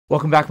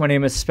Welcome back. My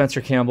name is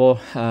Spencer Campbell,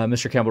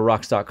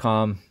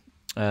 MrCampbellRocks.com.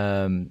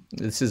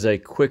 This is a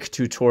quick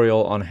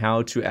tutorial on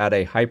how to add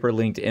a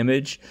hyperlinked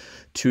image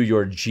to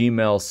your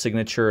Gmail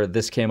signature.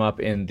 This came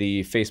up in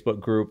the Facebook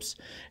groups,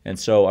 and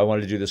so I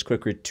wanted to do this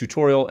quick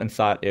tutorial and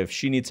thought if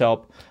she needs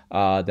help,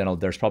 then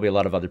there's probably a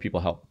lot of other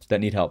people that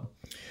need help.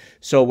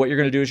 So what you're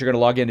going to do is you're going to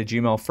log into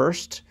Gmail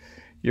first.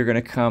 You're going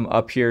to come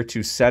up here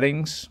to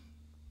Settings,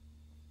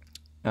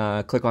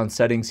 click on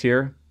Settings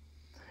here.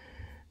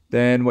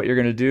 Then what you're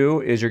going to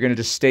do is you're going to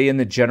just stay in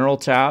the General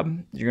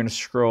tab. You're going to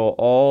scroll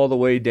all the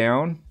way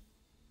down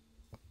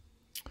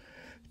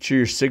to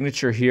your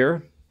signature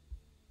here.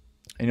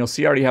 And you'll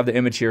see I already have the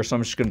image here, so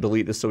I'm just going to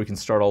delete this so we can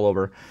start all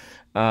over.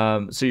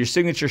 So your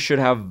signature should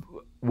have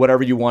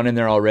whatever you want in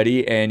there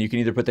already, and you can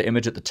either put the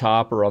image at the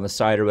top or on the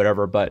side or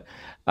whatever. But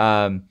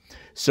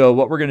so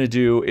what we're going to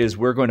do is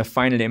we're going to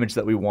find an image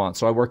that we want.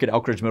 So I work at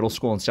Elk Ridge Middle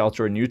School in South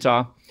Jordan,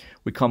 Utah.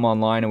 We come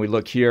online and we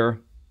look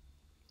here.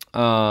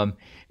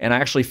 And I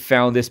actually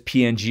found this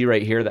PNG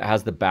right here that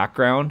has the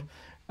background,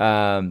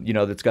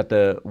 that's got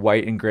the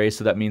white and gray.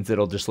 So that means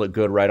it'll just look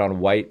good right on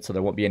white. So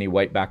there won't be any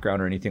white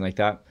background or anything like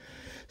that.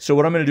 So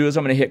what I'm going to do is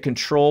I'm going to hit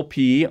Control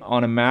P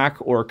on a Mac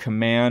or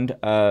Command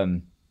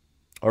or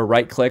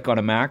right click on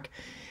a Mac.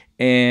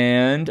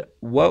 And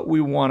what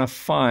we want to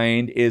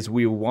find is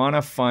we want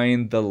to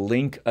find the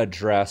link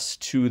address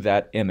to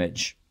that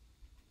image.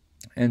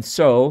 And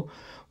so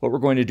what we're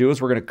going to do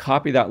is we're going to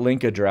copy that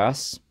link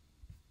address.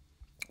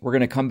 We're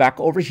going to come back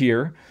over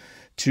here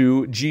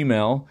to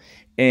Gmail,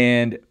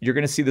 and you're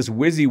going to see this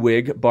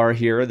WYSIWYG bar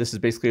here. This is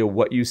basically a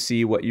what you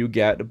see, what you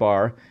get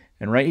bar.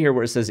 And right here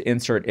where it says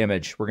Insert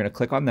Image, we're going to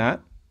click on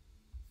that.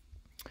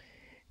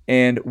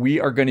 And we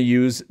are going to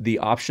use the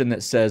option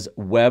that says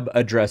Web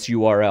Address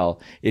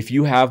URL. If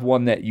you have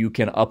one that you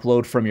can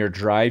upload from your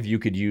drive, you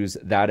could use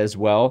that as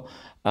well,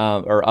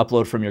 or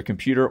upload from your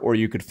computer, or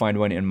you could find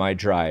one in My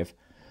Drive.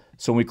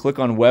 So when we click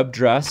on Web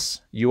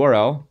Address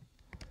URL,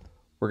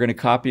 we're going to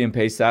copy and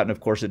paste that, and of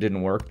course it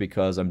didn't work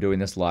because I'm doing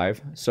this live.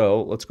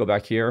 So let's go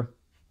back here.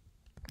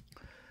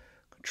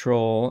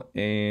 Control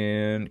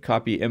and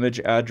copy image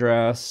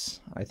address.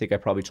 I think I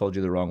probably told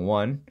you the wrong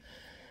one.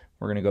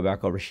 We're going to go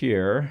back over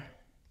here.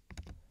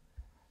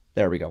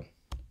 There we go.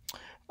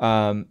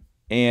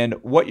 And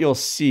what you'll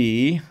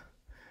see,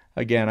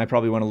 again, I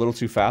probably went a little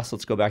too fast.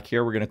 Let's go back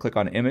here. We're going to click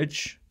on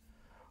image,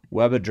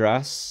 web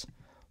address.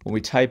 When we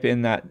type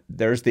in that,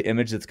 there's the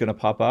image that's going to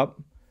pop up.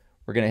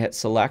 We're going to hit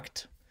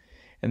select.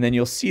 And then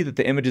you'll see that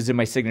the image is in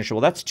my signature.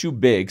 Well, that's too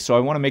big, so I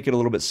want to make it a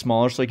little bit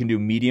smaller so I can do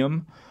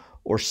medium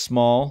or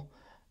small.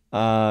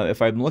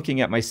 If I'm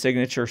looking at my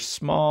signature,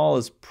 small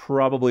is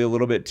probably a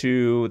little bit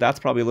too, that's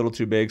probably a little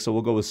too big, so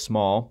we'll go with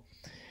small.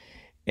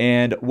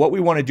 And what we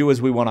want to do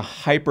is we want to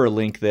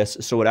hyperlink this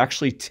so it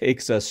actually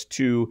takes us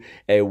to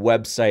a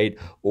website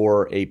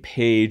or a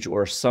page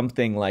or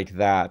something like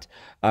that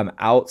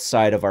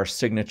outside of our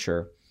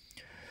signature.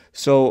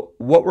 So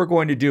what we're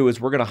going to do is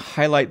we're going to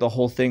highlight the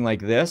whole thing like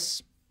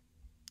this.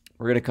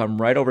 We're going to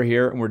come right over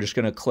here and we're just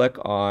going to click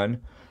on,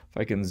 if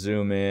I can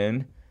zoom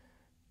in,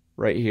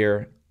 right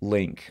here,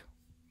 link.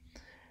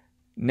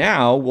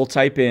 Now we'll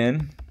type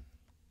in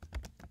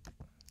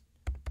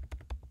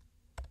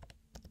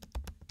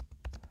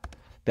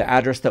the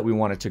address that we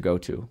want it to go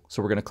to.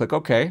 So we're going to click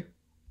OK.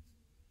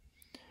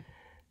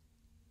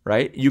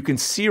 Right? You can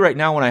see right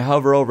now when I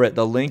hover over it,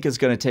 the link is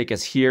going to take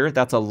us here.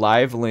 That's a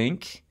live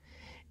link.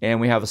 And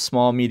we have a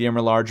small, medium,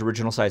 or large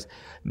original size.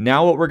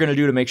 Now what we're going to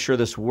do to make sure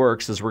this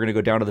works is we're going to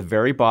go down to the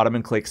very bottom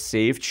and click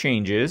Save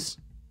Changes.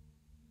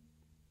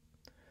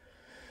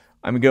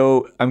 I'm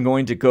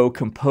going to go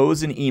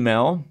compose an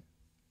email.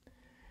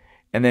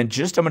 And then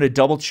I'm going to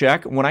double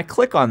check. When I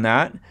click on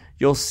that,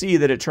 you'll see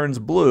that it turns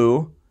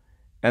blue,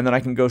 and then I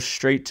can go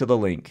straight to the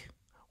link.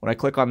 When I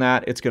click on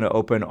that, it's going to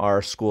open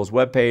our school's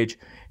webpage,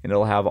 and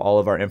it'll have all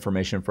of our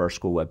information for our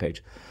school webpage.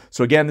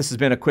 So again, this has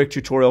been a quick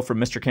tutorial from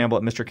Mr. Campbell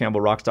at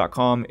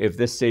MrCampbellRocks.com. If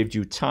this saved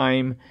you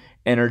time,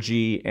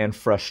 energy, and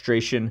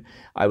frustration,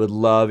 I would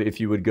love if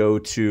you would go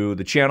to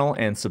the channel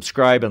and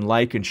subscribe and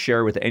like and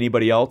share with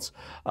anybody else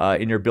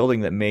in your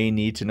building that may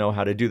need to know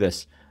how to do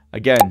this.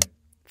 Again,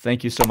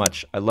 thank you so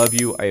much. I love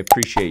you, I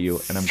appreciate you,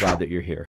 and I'm glad that you're here.